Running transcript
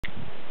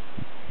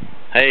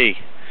Hey,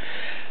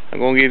 I'm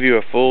going to give you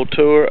a full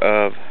tour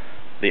of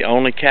the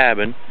only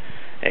cabin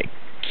at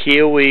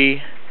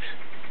Keowee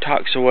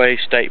Toxiway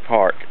State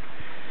Park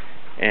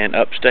in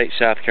upstate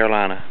South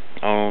Carolina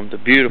on the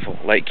beautiful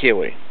Lake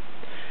Keowee.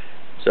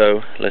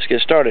 So let's get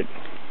started.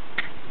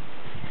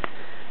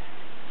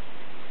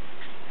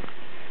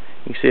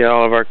 You can see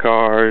all of our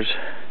cars.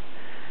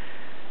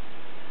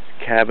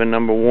 Cabin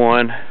number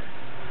 1,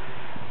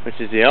 which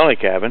is the only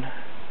cabin.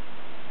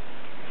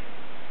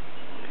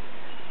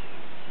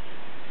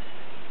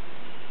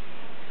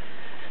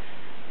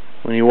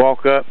 When you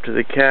walk up to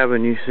the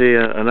cabin, you see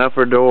an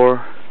upper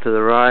door to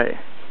the right,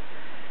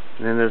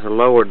 and then there's a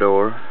lower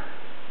door.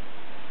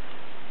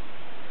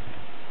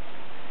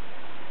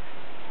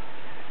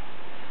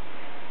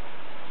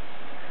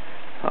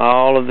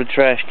 All of the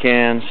trash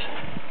cans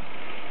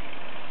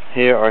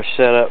here are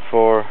set up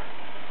for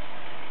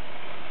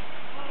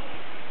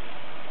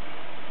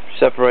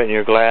separating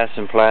your glass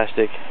and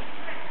plastic.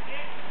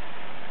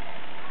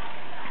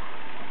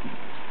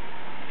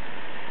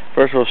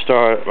 First we'll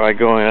start by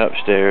going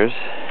upstairs.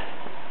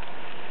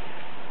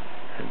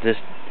 This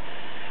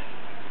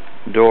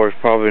door is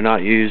probably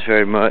not used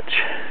very much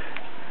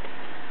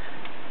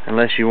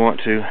unless you want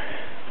to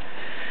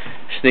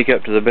sneak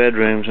up to the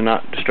bedrooms and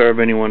not disturb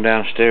anyone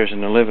downstairs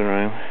in the living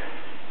room.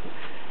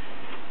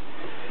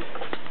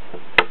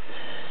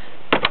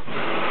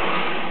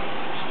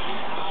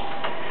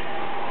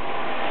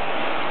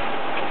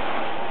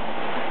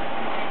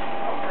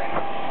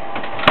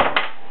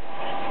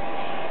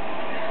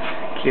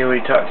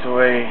 Keowee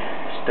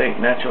Toxiway State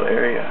Natural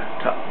Area,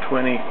 top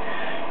 20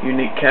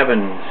 unique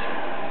cabins.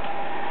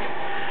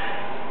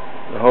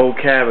 The whole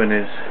cabin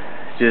is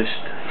just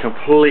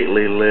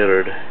completely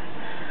littered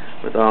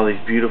with all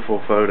these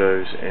beautiful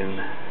photos and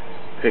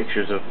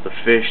pictures of the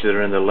fish that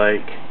are in the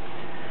lake.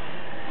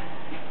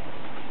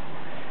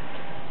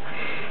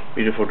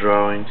 Beautiful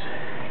drawings.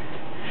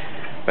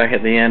 Back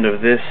at the end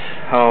of this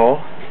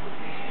hall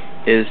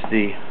is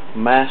the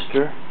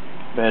master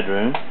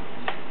bedroom.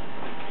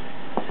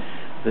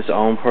 This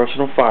own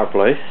personal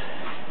fireplace,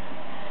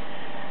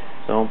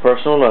 its own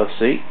personal love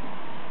seat.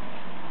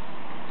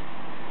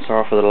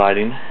 Sorry for the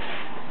lighting.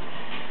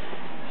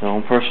 Its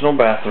own personal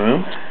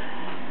bathroom.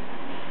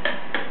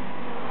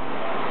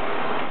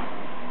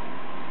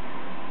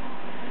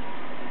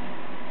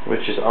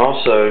 Which is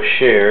also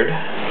shared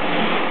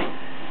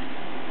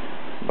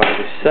by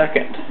the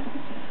second.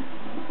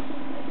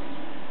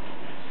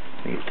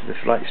 Get to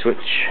this light switch.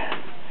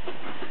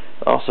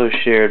 Also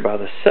shared by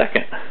the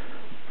second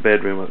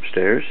bedroom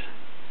upstairs.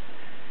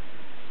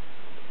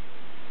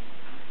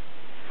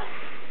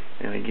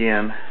 And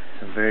again,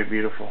 some very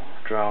beautiful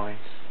drawings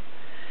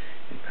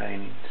and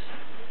paintings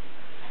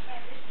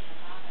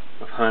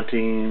of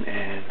hunting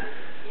and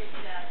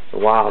the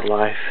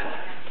wildlife.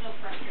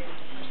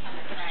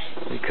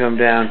 We come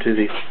down to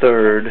the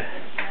third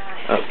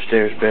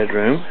upstairs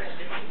bedroom.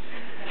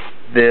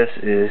 This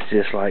is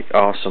just like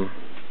awesome.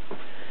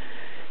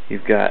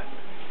 You've got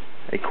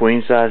a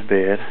queen size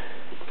bed,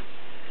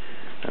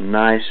 a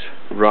nice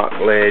rock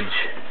ledge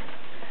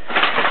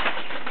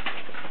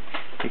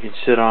you can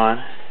sit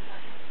on.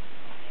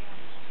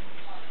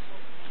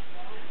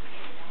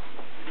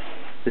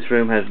 This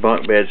room has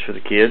bunk beds for the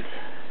kids,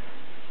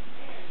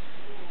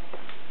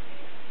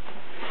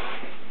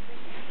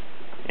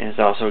 and it's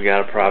also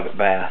got a private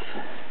bath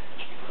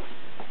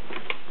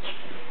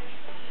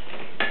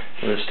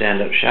with a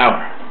stand-up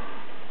shower.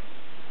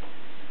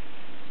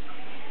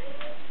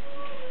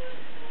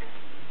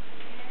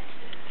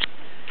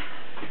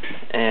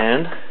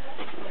 And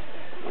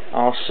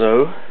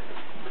also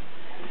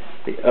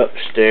the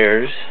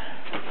upstairs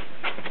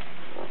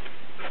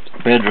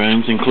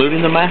bedrooms,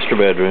 including the master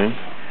bedroom,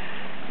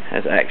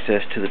 has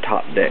access to the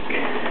top deck.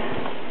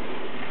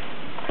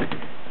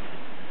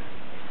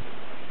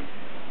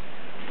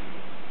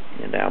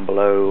 And down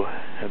below,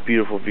 a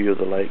beautiful view of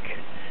the lake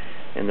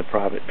and the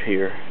private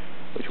pier,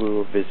 which we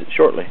will visit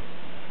shortly.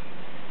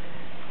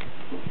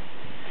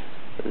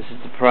 This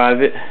is the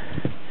private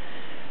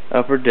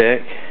upper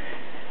deck.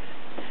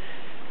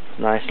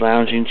 Nice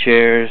lounging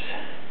chairs,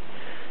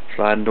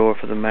 sliding door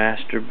for the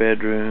master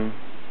bedroom.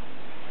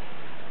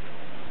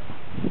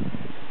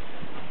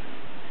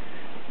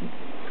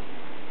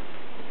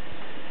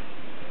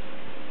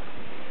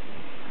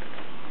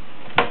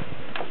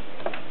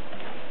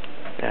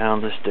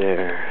 Down the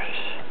stairs.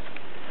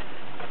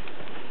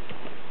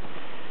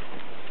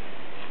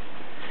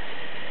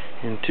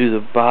 Into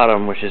the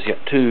bottom, which has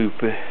got two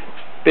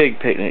big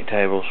picnic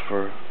tables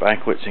for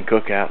banquets and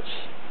cookouts.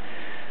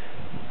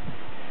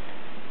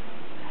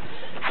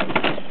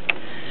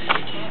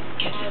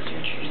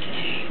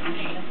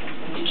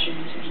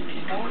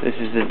 This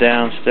is the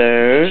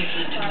downstairs.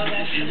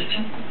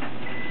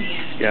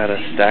 Got a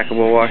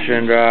stackable washer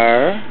and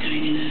dryer.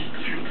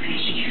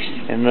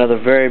 And another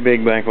very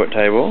big banquet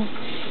table,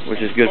 which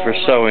is good for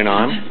sewing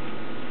on.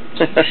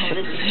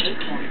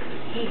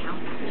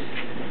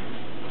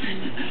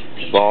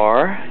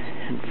 Bar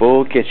and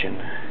full kitchen.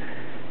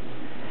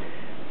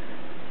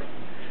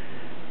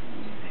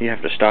 You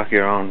have to stock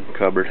your own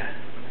cupboard.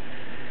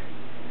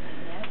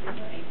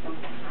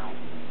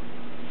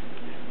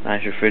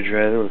 Nice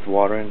refrigerator with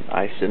water and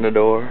ice in the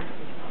door.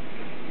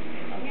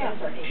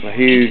 A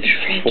huge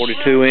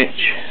 42-inch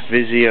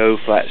Vizio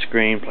flat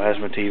screen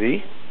plasma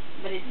TV.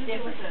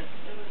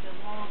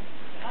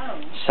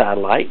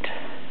 Satellite.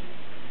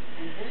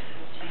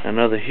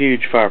 Another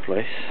huge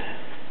fireplace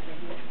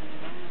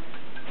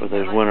for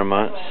those winter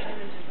months.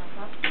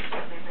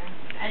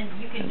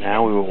 And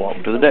now we will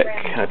walk to the deck,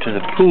 to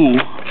the pool.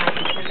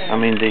 I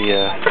mean to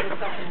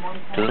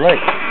the lake.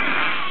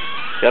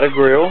 Got a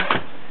grill.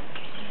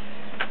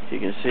 You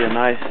can see a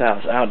nice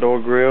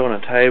outdoor grill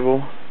and a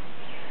table.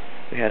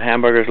 We had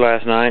hamburgers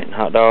last night and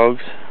hot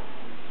dogs.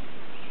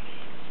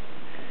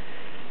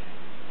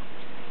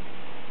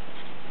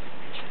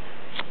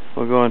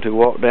 We're going to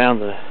walk down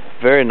the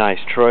very nice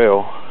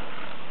trail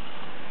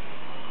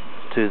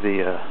to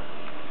the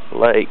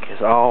lake.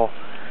 It's all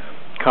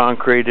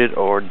concreted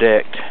or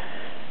decked,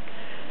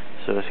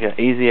 so it's got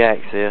easy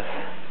access.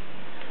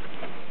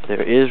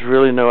 There is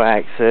really no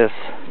access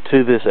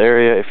to this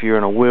area if you're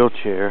in a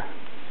wheelchair.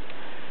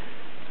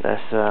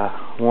 That's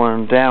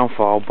one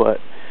downfall, but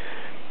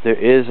there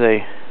is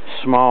a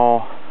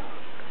small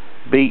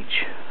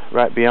beach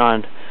right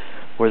beyond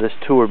where this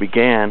tour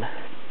began,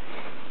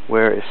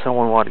 where if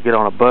someone wanted to get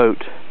on a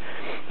boat,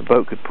 the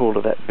boat could pull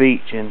to that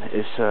beach, and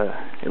it's a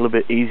little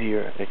bit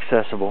easier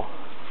accessible.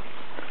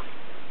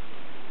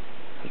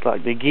 It's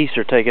like the geese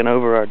are taking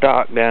over our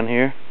dock down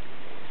here.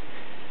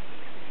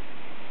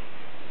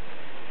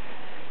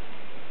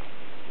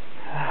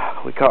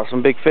 We caught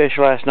some big fish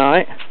last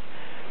night.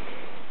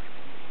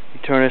 You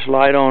turn this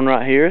light on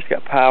right here. It's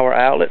got power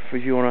outlet for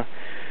if you want to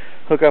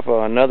hook up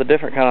another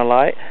different kind of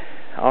light.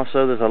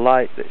 Also, there's a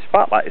light that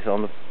spotlights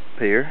on the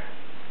pier.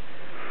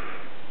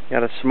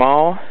 Got a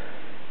small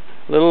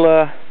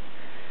little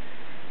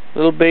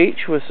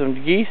beach with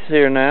some geese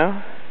here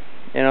now,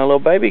 and a little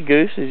baby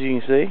goose, as you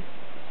can see.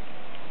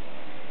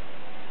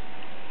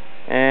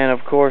 And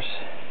of course,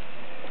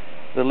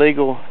 the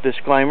legal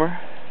disclaimer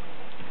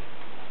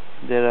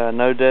that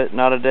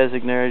not a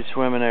designated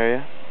swimming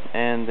area.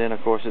 And then,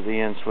 of course, at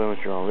the end, swim at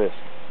your own risk.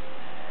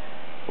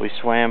 We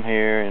swam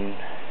here and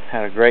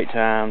had a great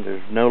time.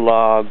 There's no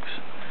logs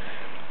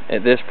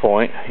at this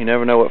point. You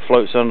never know what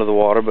floats under the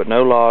water, but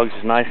no logs.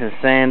 It's nice and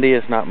sandy.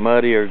 It's not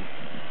muddy or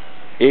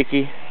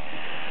icky.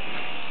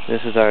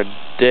 This is our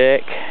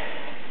deck,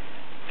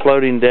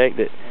 floating deck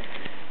that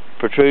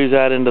protrudes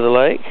out into the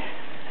lake,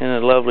 and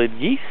the lovely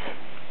geese.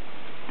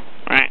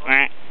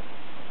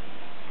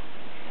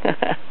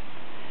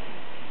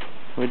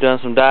 We've done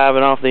some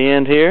diving off the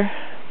end here.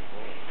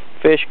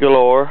 Fish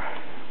galore,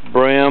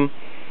 brim.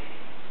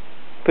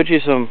 Put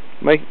you some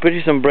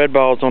bread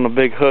balls on a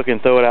big hook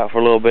and throw it out for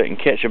a little bit and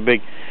catch a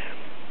big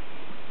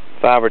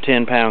 5 or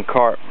 10 pound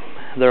carp.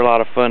 They're a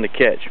lot of fun to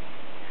catch.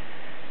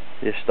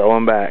 Just throw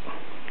them back.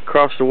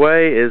 Across the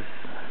way is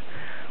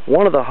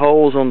one of the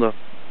holes on the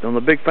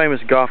big famous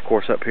golf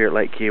course up here at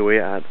Lake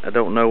Keowee. I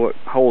don't know what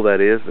hole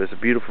that is, but it's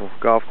a beautiful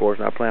golf course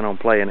and I plan on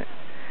playing it.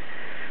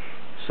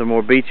 Some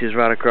more beaches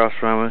right across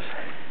from us.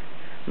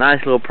 Nice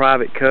little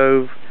private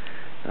cove.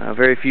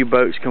 Very few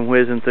boats come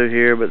whizzing through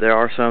here, but there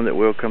are some that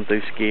will come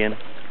through skiing.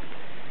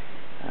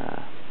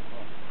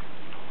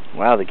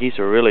 Wow, the geese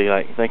are really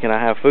like thinking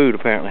I have food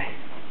apparently.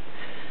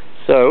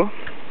 So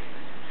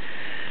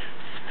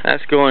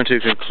that's going to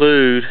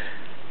conclude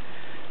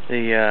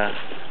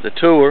the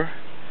tour.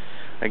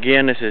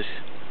 Again, this is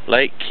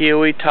Lake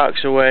Keowee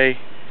Toxiway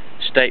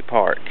State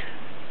Park,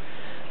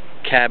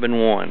 Cabin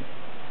 1. It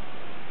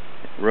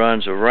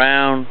runs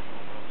around,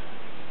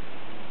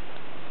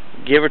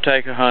 give or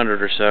take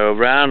 100 or so,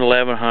 around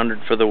 1,100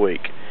 for the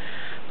week.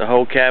 The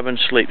whole cabin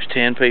sleeps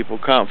 10 people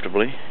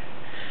comfortably,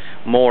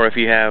 more if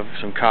you have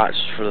some cots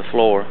for the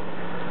floor.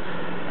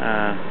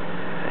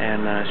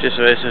 It's just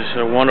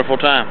a wonderful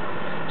time.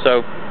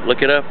 So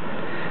look it up,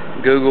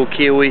 Google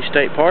Keowee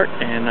State Park,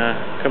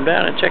 and come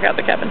down and check out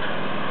the cabin.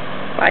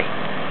 Bye.